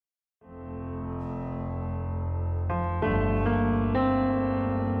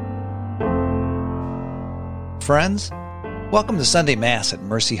friends. Welcome to Sunday Mass at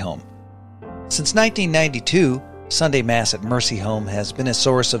Mercy Home. Since 1992, Sunday Mass at Mercy Home has been a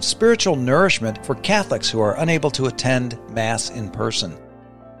source of spiritual nourishment for Catholics who are unable to attend Mass in person.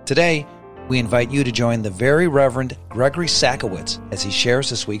 Today, we invite you to join the Very Reverend Gregory Sakowicz as he shares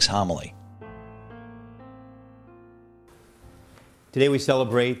this week's homily. Today we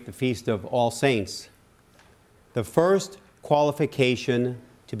celebrate the Feast of All Saints. The first qualification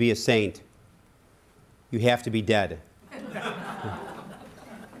to be a saint: you have to be dead.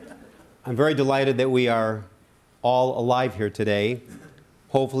 I'm very delighted that we are all alive here today,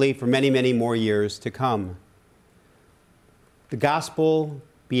 hopefully for many, many more years to come. The Gospel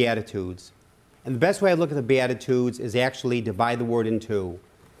Beatitudes. And the best way I look at the Beatitudes is actually divide the word in two.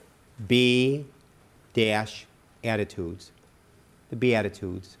 B-attitudes. The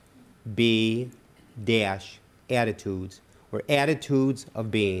Beatitudes. B-attitudes, or attitudes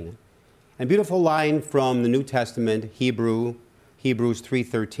of being. And a beautiful line from the New Testament, Hebrews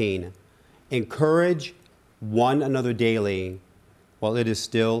 3:13. Encourage one another daily while it is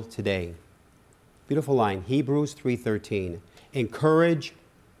still today. Beautiful line, Hebrews 3:13. Encourage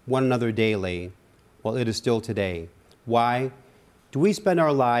one another daily while it is still today. Why? Do we spend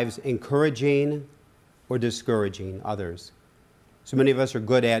our lives encouraging or discouraging others? So many of us are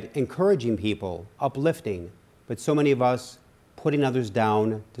good at encouraging people, uplifting, but so many of us putting others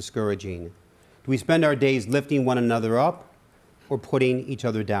down, discouraging. Do we spend our days lifting one another up or putting each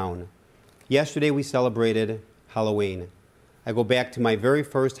other down? Yesterday we celebrated Halloween. I go back to my very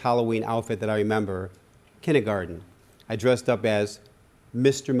first Halloween outfit that I remember, kindergarten. I dressed up as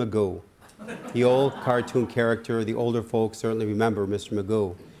Mr. Magoo, the old cartoon character. The older folks certainly remember Mr.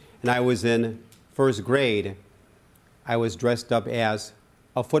 Magoo. And I was in first grade. I was dressed up as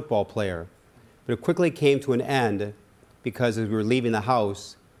a football player. But it quickly came to an end because as we were leaving the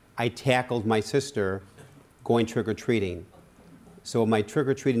house, I tackled my sister going trick-or-treating. So my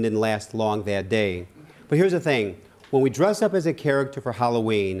trick-or-treating didn't last long that day. But here's the thing. When we dress up as a character for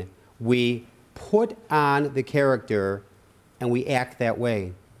Halloween, we put on the character and we act that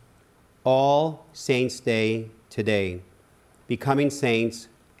way. All Saints' Day today. Becoming saints,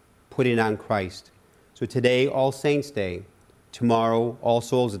 putting on Christ. So today, All Saints' Day. Tomorrow, All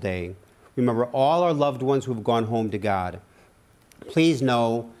Souls' Day. Remember all our loved ones who have gone home to God. Please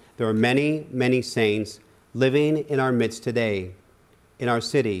know there are many, many saints living in our midst today, in our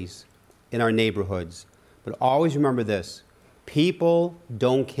cities, in our neighborhoods. But always remember this: people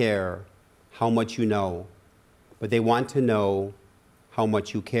don't care how much you know, but they want to know how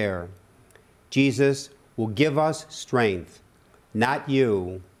much you care. Jesus will give us strength, not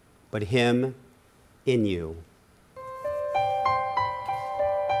you, but Him in you.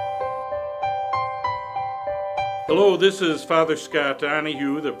 Hello, this is Father Scott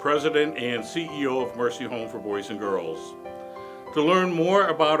Donahue, the President and CEO of Mercy Home for Boys and Girls. To learn more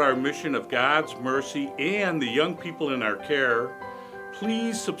about our mission of God's mercy and the young people in our care,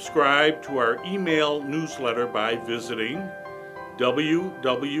 please subscribe to our email newsletter by visiting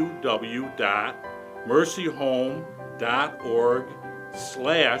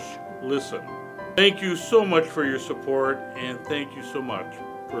www.mercyhome.org/listen. Thank you so much for your support, and thank you so much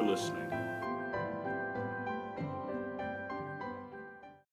for listening.